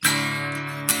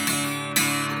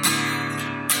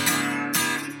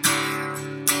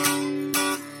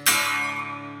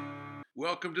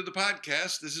Welcome to the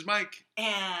podcast. This is Mike.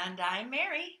 And I'm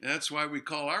Mary. That's why we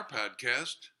call our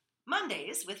podcast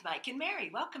Mondays with Mike and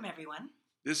Mary. Welcome, everyone.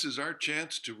 This is our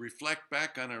chance to reflect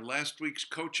back on our last week's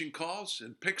coaching calls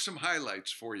and pick some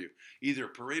highlights for you. Either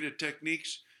Pareto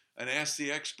techniques and Ask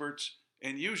the Experts,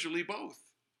 and usually both.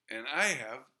 And I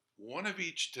have one of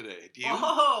each today. Do you?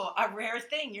 Oh, a rare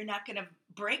thing. You're not going to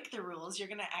break the rules. You're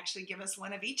going to actually give us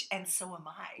one of each, and so am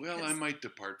I. Well, I might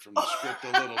depart from the script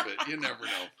a little bit. You never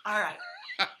know. All right.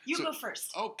 You go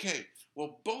first. Okay.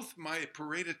 Well, both my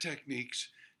Pareto techniques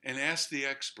and Ask the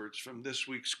Experts from this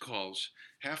week's calls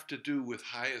have to do with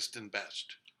highest and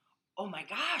best. Oh my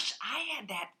gosh, I had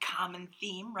that common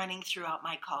theme running throughout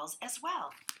my calls as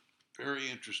well. Very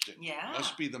interesting. Yeah.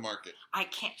 Must be the market.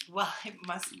 It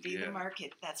must be the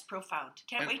market. That's profound.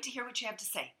 Can't wait to hear what you have to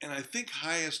say. And I think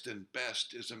highest and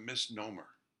best is a misnomer.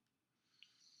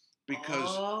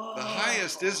 Because the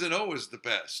highest isn't always the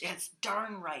best. It's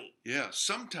darn right. Yeah,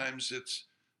 sometimes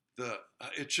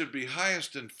it should be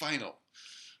highest and final.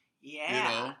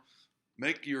 Yeah.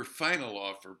 Make your final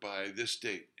offer by this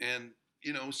date. And,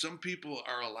 some people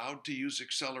are allowed to use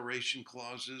acceleration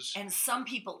clauses. And some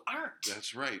people aren't.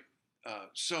 That's right.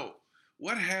 So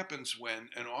what happens when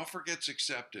an offer gets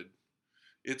accepted?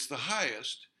 It's the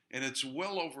highest, and it's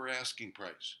well over asking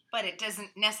price. But it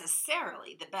isn't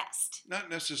necessarily the best. Not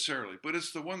necessarily, but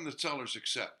it's the one that sellers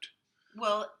accept.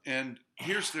 Well, and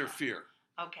here's their fear.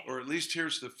 Okay. Or at least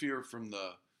here's the fear from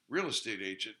the real estate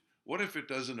agent. What if it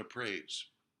doesn't appraise?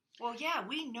 Well, yeah,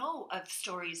 we know of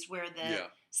stories where the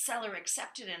seller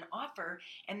accepted an offer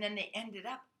and then they ended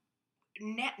up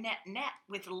net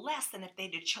with less than if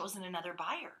they'd have chosen another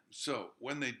buyer. So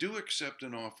when they do accept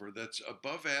an offer that's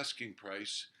above asking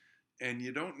price and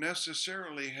you don't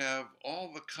necessarily have all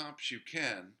the comps you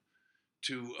can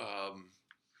to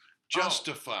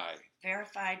justify.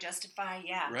 Verify, justify,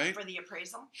 right? For the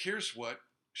appraisal. Here's what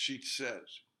she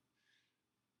says.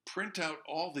 Print out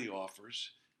all the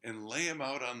offers and lay them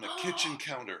out on the kitchen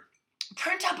counter.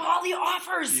 Print up all the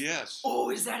offers. Yes.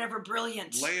 Oh, is that ever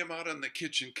brilliant? Lay them out on the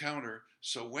kitchen counter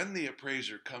so when the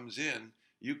appraiser comes in,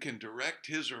 you can direct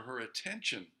his or her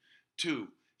attention to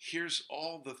here's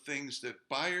all the things that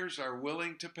buyers are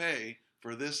willing to pay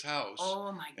for this house.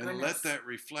 Oh my goodness. And let that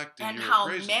reflect in and your how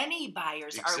appraisal. Many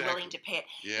buyers are willing to pay it.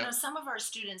 Yeah. Some of our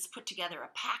students put together a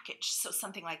package, so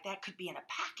something like that could be in a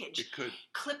package. It could.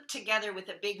 Clipped together with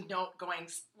a big note going,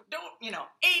 8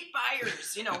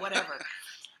 buyers, whatever.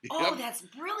 Yep. Oh, that's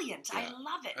brilliant. Yeah. I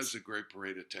love it. That's a great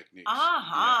Pareto technique.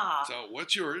 Uh-huh. Yeah. So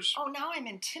what's yours? Oh, now I'm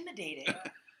intimidated.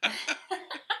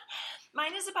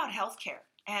 Mine is about healthcare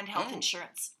and health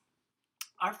insurance.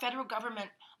 Our federal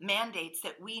government mandates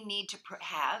that we need to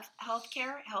have health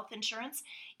insurance,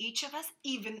 each of us,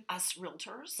 even us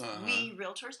realtors, we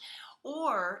realtors,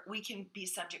 or we can be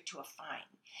subject to a fine.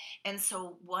 And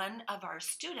so one of our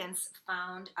students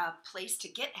found a place to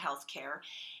get health care,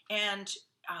 and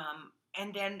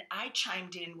then I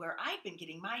chimed in where I've been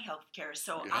getting my health care.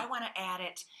 So I want to add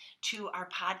it to our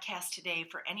podcast today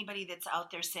for anybody that's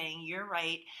out there saying, you're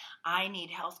right, I need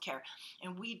health care.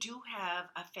 And we do have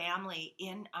a family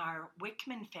in our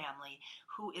Wickman family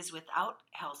who is without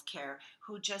health care,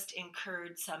 who just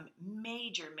incurred some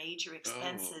major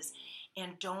expenses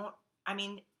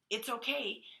it's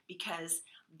okay because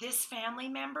this family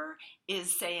member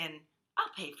is saying,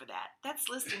 I'll pay for that. That's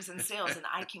listings and sales, and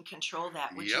I can control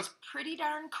that, which is pretty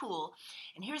darn cool.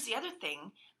 And here's the other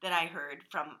thing that I heard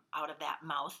from out of that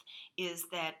mouth is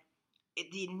that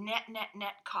the net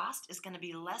cost is going to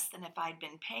be less than if I'd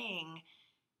been paying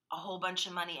a whole bunch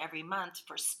of money every month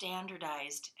for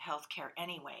standardized health care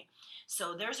anyway.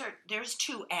 So there's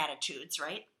two attitudes,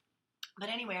 right? But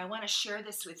anyway, I want to share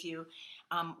this with you.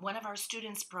 One of our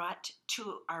students brought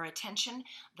to our attention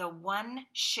the One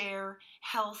Share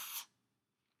Health.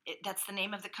 That's the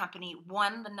name of the company.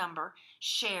 One, the number,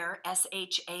 Share,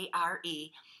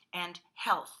 S-H-A-R-E, and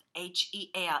Health,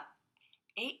 H-E-A-L.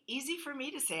 Easy for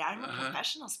me to say. I'm a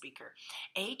professional speaker.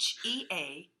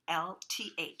 H-E-A-L-T-H.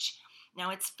 Now,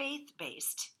 it's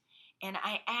faith-based. And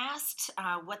I asked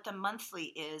what the monthly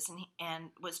is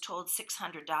and was told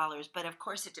 $600. But, of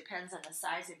course, it depends on the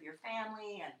size of your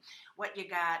family and what you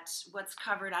got, what's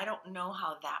covered. I don't know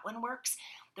how that one works.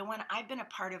 The one I've been a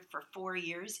part of for 4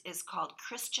 years is called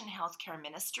Christian Healthcare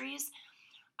Ministries.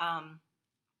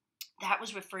 That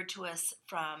was referred to us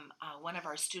from one of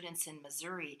our students in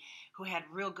Missouri who had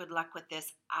real good luck with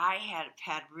this. I have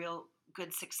had real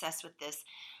good success with this.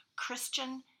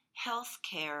 Christian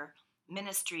Healthcare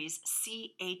Ministries,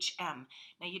 CHM.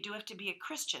 Now, you do have to be a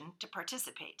Christian to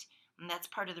participate, and that's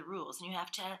part of the rules. And you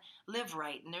have to live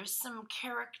right, and there's some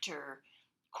character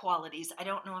qualities. I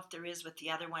don't know if there is with the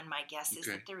other one. My guess is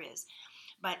Okay. that there is.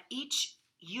 But each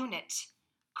unit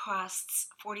costs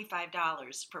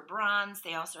 $45 for bronze.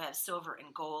 They also have silver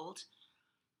and gold.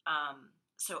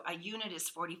 So a unit is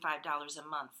 $45 a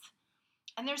month.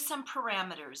 And there's some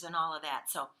parameters and all of that.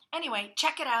 So anyway,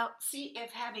 check it out. See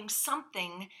if having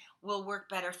something will work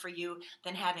better for you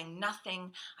than having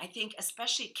nothing. I think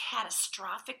especially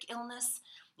catastrophic illness.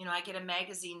 You know, I get a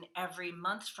magazine every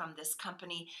month from this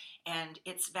company, and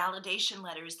it's validation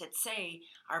letters that say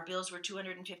our bills were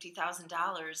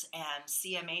 $250,000 and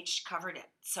CMH covered it.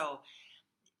 So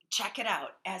check it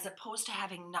out as opposed to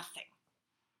having nothing.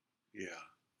 Yeah.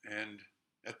 And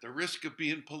at the risk of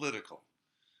being political,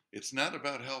 it's not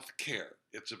about health care.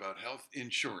 It's about health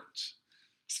insurance.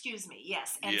 Excuse me,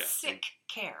 yes, and sick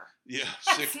care. Yeah,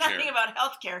 sick It's care. nothing about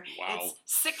health care. Wow. It's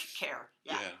sick care.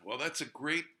 Yeah. Well, that's a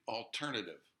great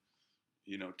alternative,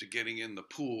 to getting in the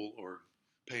pool or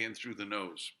paying through the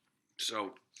nose.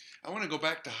 So I want to go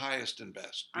back to highest and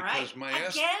best. All right.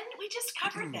 Again, we just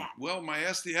covered that. Well, my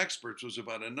Ask the Experts was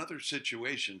about another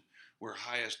situation where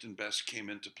highest and best came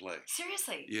into play.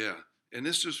 Seriously? Yeah. And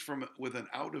this was with an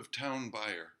out-of-town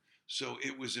buyer. So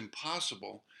it was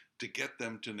impossible to get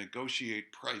them to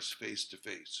negotiate price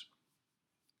face-to-face.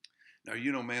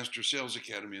 Now, Master Sales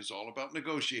Academy is all about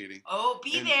negotiating. Oh,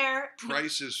 be there.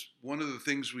 Price is one of the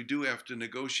things we do have to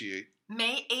negotiate.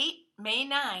 May 8, May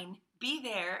 9, be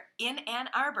there in Ann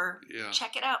Arbor. Yeah.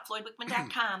 Check it out,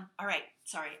 floydwickman.com. All right.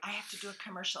 Sorry, I have to do a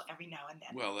commercial every now and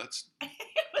then. Well, that's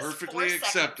perfectly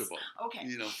acceptable. Okay.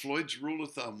 Floyd's rule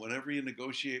of thumb, whenever you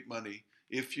negotiate money,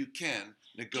 if you can,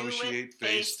 negotiate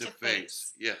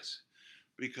face-to-face. Yes.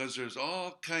 Because there's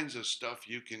all kinds of stuff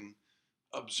you can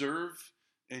observe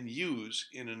and use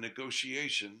in a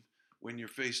negotiation when you're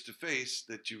face-to-face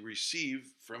that you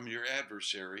receive from your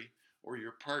adversary or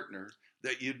your partner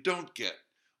that you don't get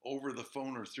over the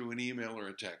phone or through an email or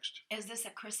a text. Is this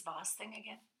a Chris Voss thing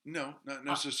again? No, not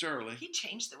necessarily. He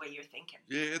changed the way you're thinking.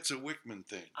 Yeah, it's a Wickman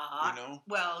thing,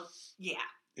 Well, yeah.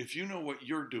 If you know what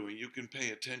you're doing, you can pay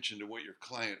attention to what your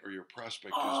client or your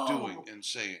prospect is doing and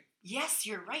saying. Yes,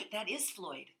 you're right. That is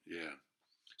Floyd. Yeah.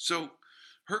 So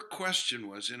her question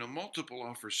was, in a multiple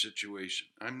offer situation,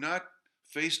 I'm not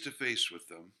face-to-face with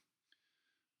them.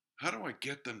 How do I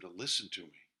get them to listen to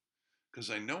me? Because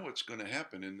I know what's going to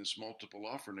happen in this multiple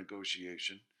offer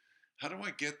negotiation. How do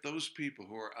I get those people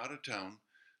who are out of town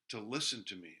to listen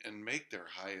to me and make their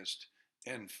highest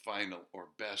and final or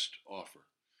best offer?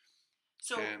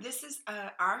 So this is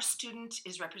our student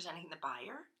is representing the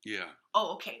buyer? Yeah.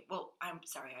 Oh, okay. Well, I'm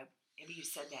sorry. Maybe you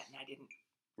said that and I didn't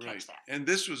catch that. And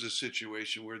this was a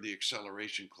situation where the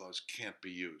acceleration clause can't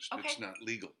be used. Okay. It's not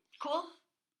legal. Cool.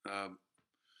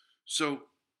 So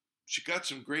she got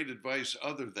some great advice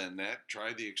other than that.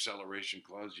 Try the acceleration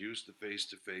clause. Use the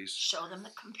face-to-face. Show them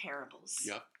the comparables.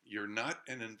 Yep. You're not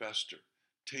an investor.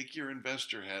 Take your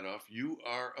investor hat off. You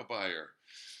are a buyer.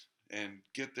 And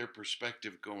get their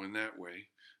perspective going that way.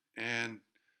 And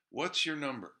what's your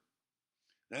number?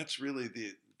 That's really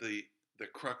the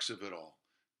crux of it all.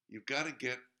 You've got to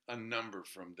get a number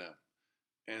from them.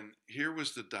 And here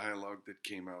was the dialogue that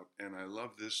came out. And I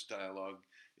love this dialogue.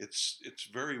 It's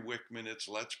very Wickman. It's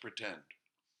let's pretend.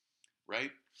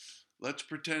 Right? Let's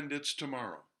pretend it's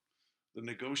tomorrow. The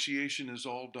negotiation is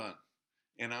all done.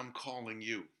 And I'm calling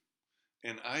you.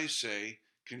 And I say,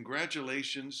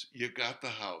 congratulations, you got the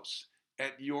house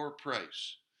at your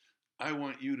price. I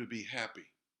want you to be happy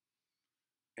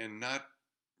and not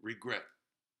regret.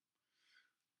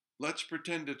 Let's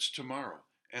pretend it's tomorrow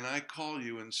and I call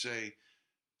you and say,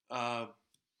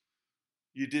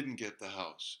 you didn't get the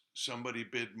house. Somebody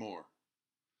bid more.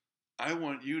 I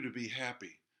want you to be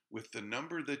happy with the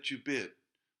number that you bid,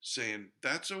 saying,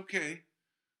 that's okay.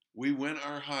 We went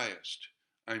our highest.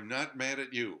 I'm not mad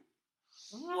at you.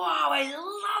 Wow, I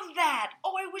love that.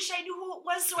 Oh, I wish I knew who it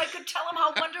was so I could tell them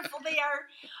how wonderful they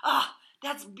are.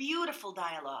 That's beautiful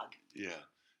dialogue. Yeah.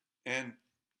 And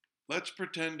let's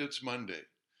pretend it's Monday.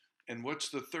 And what's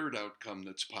the third outcome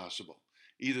that's possible?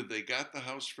 Either they got the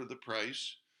house for the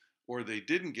price, or they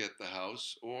didn't get the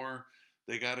house, or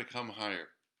they got to come higher.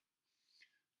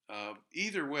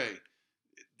 Either way,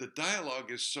 the dialogue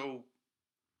is so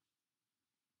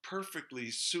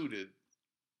perfectly suited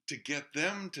to get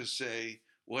them to say,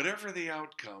 whatever the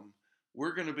outcome,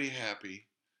 we're going to be happy.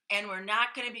 And we're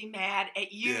not going to be mad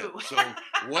at you. Yeah, so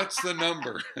what's the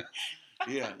number?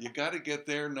 Yeah, you got to get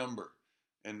their number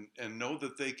and know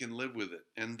that they can live with it.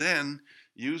 And then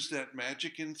use that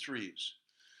magic in threes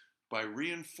by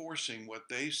reinforcing what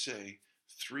they say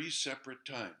 3 separate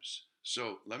times.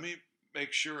 So let me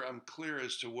make sure I'm clear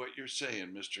as to what you're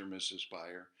saying, Mr. and Mrs.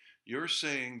 Buyer. You're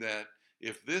saying that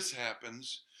if this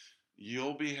happens,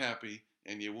 you'll be happy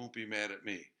and you won't be mad at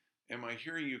me. Am I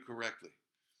hearing you correctly?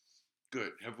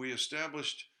 Good. Have we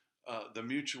established the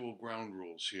mutual ground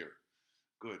rules here?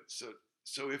 Good.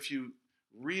 So if you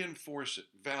reinforce it,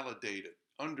 validate it,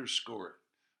 underscore it,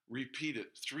 repeat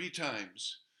it 3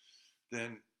 times,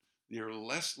 then you're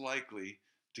less likely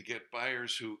to get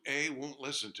buyers who A, won't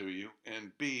listen to you,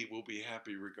 and B, will be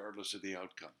happy regardless of the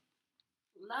outcome.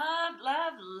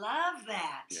 Love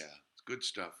that. Yeah, it's good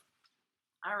stuff.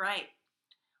 All right.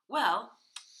 Well,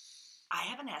 I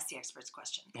haven't asked the experts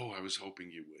question. Oh, I was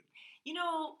hoping you would. You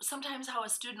know, sometimes how a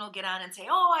student will get on and say,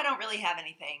 oh, I don't really have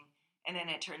anything. And then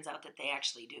it turns out that they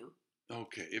actually do.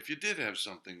 Okay. If you did have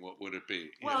something, what would it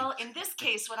be? Well, in this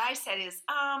case, what I said is,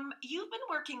 you've been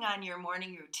working on your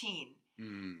morning routine.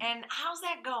 And how's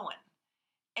that going?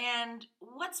 And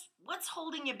what's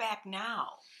holding you back now?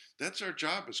 That's our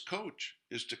job as coach,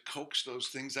 is to coax those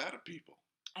things out of people.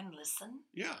 And listen.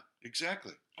 Yeah,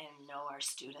 exactly. And know our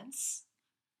students.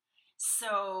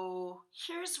 So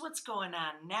here's what's going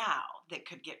on now that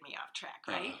could get me off track,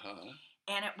 right?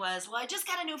 And it was, well, I just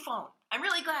got a new phone. I'm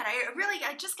really glad.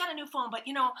 I just got a new phone, but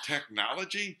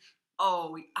Technology?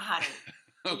 Oh, honey.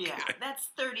 Okay. Yeah, that's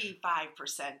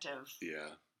 35% of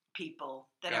people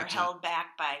that Gotcha. are held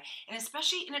back by, and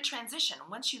especially in a transition.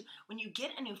 When you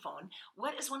get a new phone,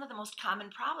 what is one of the most common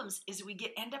problems is we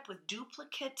end up with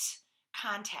duplicate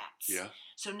contacts. Yeah.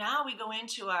 So now we go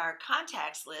into our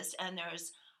contacts list and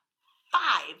there's 5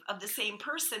 of the same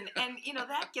person, and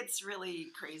that gets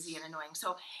really crazy and annoying.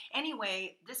 So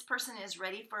anyway, this person is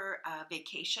ready for a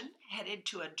vacation, headed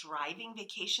to a driving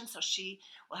vacation, so she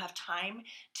will have time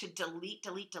to delete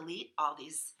all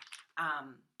these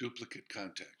duplicate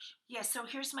contacts. Yeah, so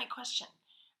here's my question.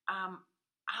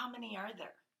 How many are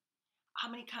there? How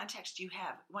many contacts do you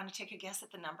have? Want to take a guess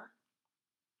at the number?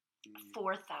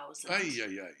 4,000.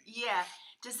 Yeah.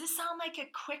 Does this sound like a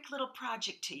quick little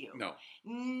project to you?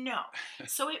 No.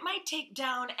 So it might take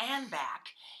down and back.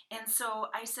 And so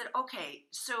I said, okay,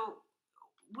 so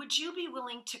would you be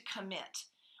willing to commit?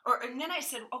 And then I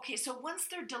said, okay, so once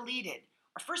they're deleted,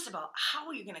 or first of all, how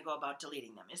are you going to go about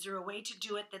deleting them? Is there a way to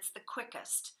do it that's the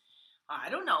quickest? I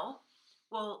don't know.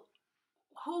 Well,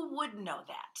 who would know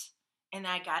that? And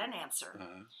I got an answer.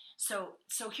 So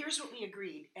here's what we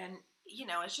agreed. And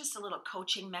it's just a little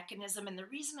coaching mechanism. And the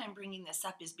reason I'm bringing this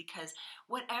up is because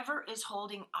whatever is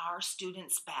holding our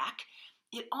students back,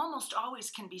 it almost always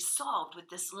can be solved with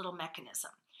this little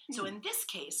mechanism. So in this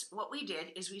case, what we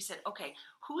did is we said, okay,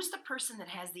 who's the person that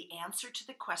has the answer to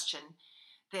the question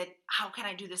that how can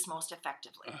I do this most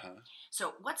effectively?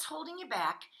 So what's holding you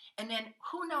back? And then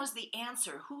who knows the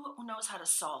answer? Who knows how to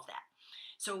solve that?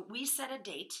 So we set a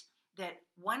date that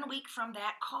 1 week from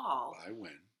that call,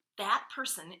 that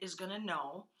person is going to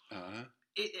know,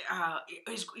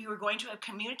 you're going to have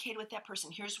communicated with that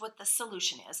person. Here's what the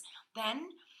solution is. Then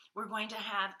we're going to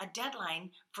have a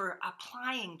deadline for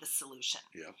applying the solution.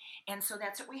 And so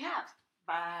that's what we have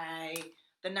by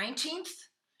the 19th.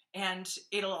 And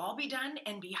it'll all be done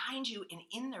and behind you and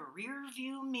in the rear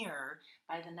view mirror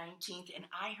by the 19th. And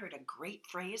I heard a great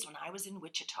phrase when I was in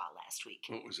Wichita last week.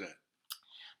 What was that?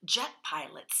 Jet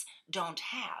pilots don't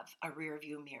have a rear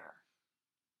view mirror.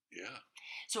 Yeah.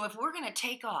 So if we're going to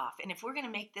take off and if we're going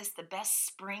to make this the best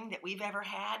spring that we've ever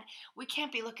had, we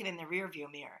can't be looking in the rear view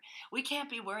mirror. We can't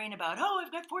be worrying about,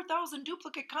 I've got 4,000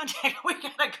 duplicate contacts. We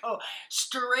got to go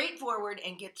straight forward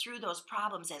and get through those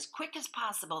problems as quick as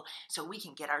possible so we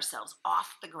can get ourselves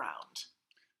off the ground.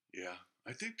 Yeah.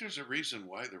 I think there's a reason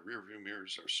why the rear view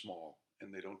mirrors are small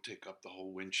and they don't take up the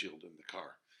whole windshield in the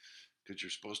car. Because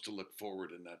you're supposed to look forward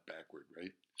and not backward,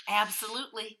 right?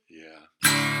 Absolutely. Yeah.